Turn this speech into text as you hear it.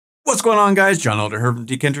What's going on, guys? John Elder here from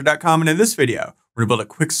Tkinter.com, and in this video, we're gonna build a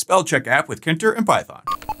quick spell check app with Tkinter and Python.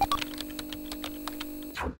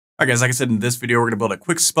 All right, guys, like I said, in this video, we're gonna build a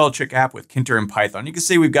quick spell check app with Tkinter and Python. You can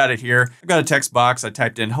see we've got it here. I've got a text box. I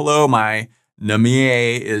typed in, hello, my name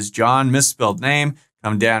is John, misspelled name.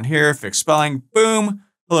 Come down here, fix spelling, boom.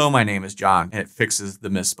 Hello, my name is John. And it fixes the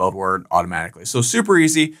misspelled word automatically. So super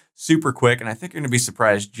easy, super quick. And I think you're gonna be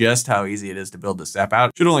surprised just how easy it is to build this app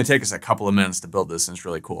out. It should only take us a couple of minutes to build this, and it's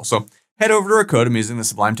really cool. So head over to our code. I'm using the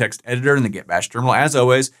Sublime Text Editor and the Git Bash terminal as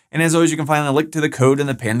always. And as always, you can find a link to the code in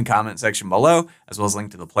the pinned comment section below, as well as a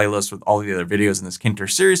link to the playlist with all the other videos in this Tkinter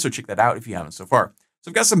series. So check that out if you haven't so far. So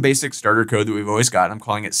I've got some basic starter code that we've always got. I'm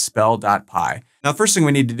calling it spell.py. Now, the first thing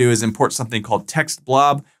we need to do is import something called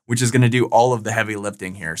TextBlob, which is going to do all of the heavy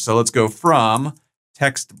lifting here. So let's go from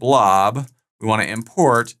TextBlob. We want to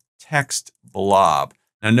import TextBlob.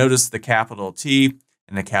 Now notice the capital T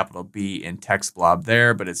and the capital B in TextBlob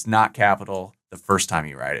there, but it's not capital the first time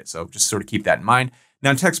you write it. So just sort of keep that in mind.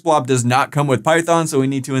 Now, TextBlob does not come with Python, so we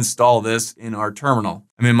need to install this in our terminal.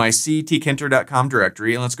 I'm in my Tkinter.com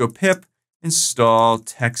directory, and let's go pip install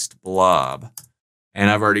TextBlob. And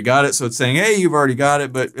I've already got it, so it's saying, hey, you've already got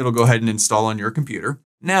it, but it'll go ahead and install on your computer.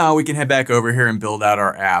 Now we can head back over here and build out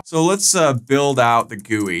our app. So let's build out the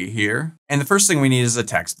GUI here. And the first thing we need is a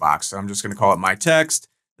text box. So I'm just gonna call it my text.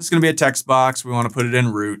 This is gonna be a text box. We wanna put it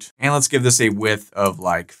in root. And let's give this a width of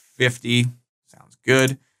like 50. Sounds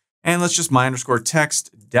good. And let's just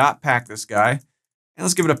my_text.pack this guy. And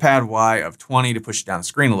let's give it a pad Y of 20 to push it down the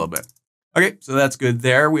screen a little bit. Okay, so that's good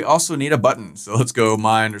there. We also need a button. So let's go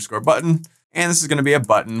my_button. And this is gonna be a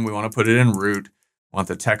button. We wanna put it in root. Want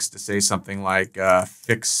the text to say something like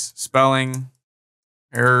fix spelling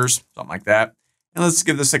errors, something like that. And let's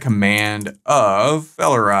give this a command of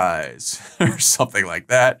fellerize or something like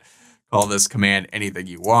that. Call this command anything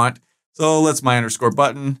you want. So let's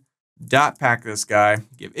my_button.pack this guy,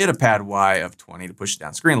 give it a pad Y of 20 to push it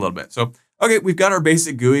down screen a little bit. So, okay, we've got our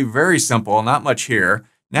basic GUI, very simple, not much here.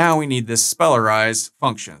 Now we need this spellerize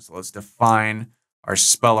function. So let's define our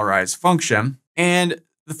spellerize function. And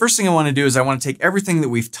the first thing I want to do is I want to take everything that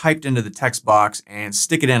we've typed into the text box and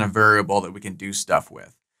stick it in a variable that we can do stuff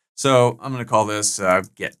with. So I'm going to call this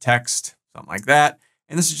get text, something like that.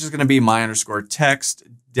 And this is just going to be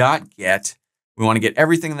my_text.get. We want to get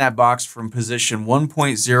everything in that box from position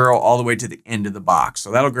 1.0 all the way to the end of the box.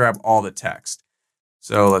 So that'll grab all the text.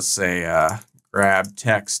 So let's say grab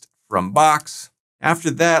text from box. After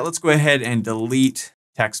that, let's go ahead and delete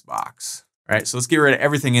text box. All right, so let's get rid of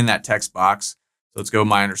everything in that text box. So let's go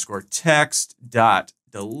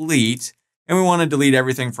my_text.delete, and we want to delete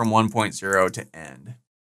everything from 1.0 to end.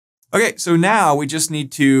 Okay, so now we just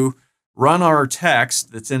need to run our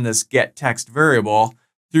text that's in this get text variable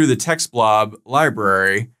through the TextBlob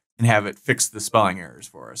library and have it fix the spelling errors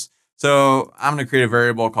for us. So I'm going to create a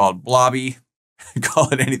variable called blobby,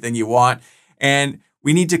 call it anything you want, and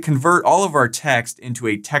we need to convert all of our text into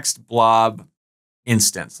a TextBlob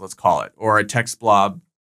instance, let's call it, or a TextBlob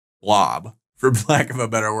blob, for lack of a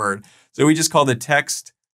better word. So we just call the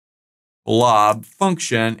TextBlob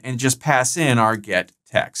function and just pass in our get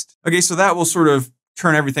text. Okay, so that will sort of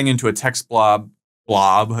turn everything into a TextBlob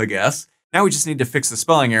blob, I guess. Now we just need to fix the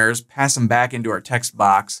spelling errors, pass them back into our text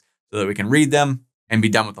box so that we can read them and be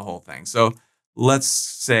done with the whole thing. So let's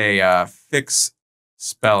say fix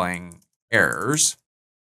spelling errors.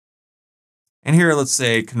 And here, let's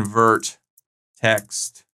say convert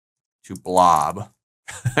text to blob,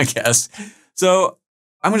 I guess. So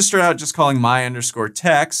I'm going to start out just calling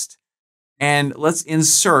my_text, and let's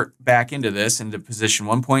insert back into this into position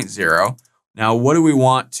 1.0. Now, what do we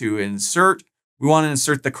want to insert? We want to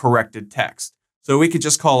insert the corrected text. So we could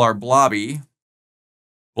just call our blobby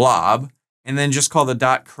blob, and then just call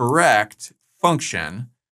the .correct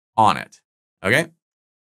function on it. Okay? And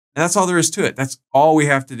that's all there is to it. That's all we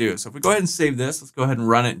have to do. So if we go ahead and save this, let's go ahead and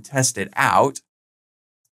run it and test it out.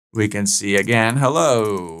 We can see again,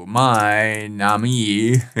 hello, my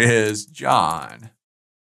name is John.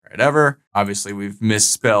 Whatever. Obviously, we've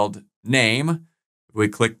misspelled name. If we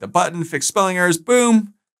click the button, fix spelling errors,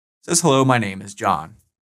 boom, it says, hello, my name is John.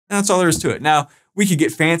 And that's all there is to it. Now, we could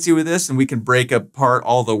get fancy with this and we can break apart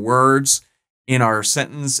all the words in our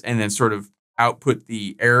sentence and then sort of output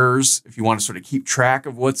the errors if you want to sort of keep track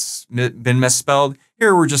of what's been misspelled.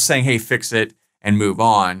 Here, we're just saying, hey, fix it and move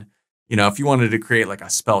on. You know, if you wanted to create like a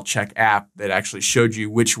spell check app that actually showed you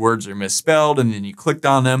which words are misspelled and then you clicked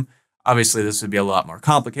on them, obviously this would be a lot more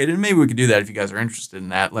complicated. Maybe we could do that if you guys are interested in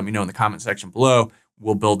that. Let me know in the comment section below.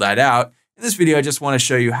 We'll build that out. In this video, I just want to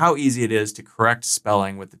show you how easy it is to correct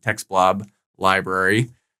spelling with the TextBlob library.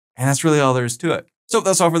 And that's really all there is to it. So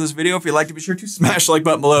that's all for this video. If you liked it, be sure to smash the like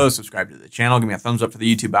button below, subscribe to the channel, give me a thumbs up for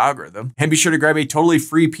the YouTube algorithm, and be sure to grab a totally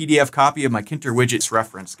free PDF copy of my Tkinter Widgets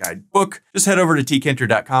reference guide book. Just head over to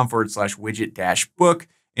tkinter.com/widget-book,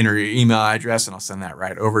 enter your email address, and I'll send that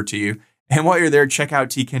right over to you. And while you're there, check out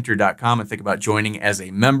tkinter.com and think about joining as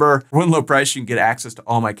a member. For one low price, you can get access to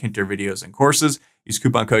all my Tkinter videos and courses. Use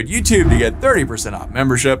coupon code YouTube to get 30% off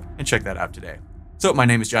membership, and check that out today. So my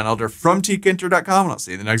name is John Elder from tkinter.com, and I'll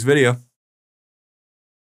see you in the next video.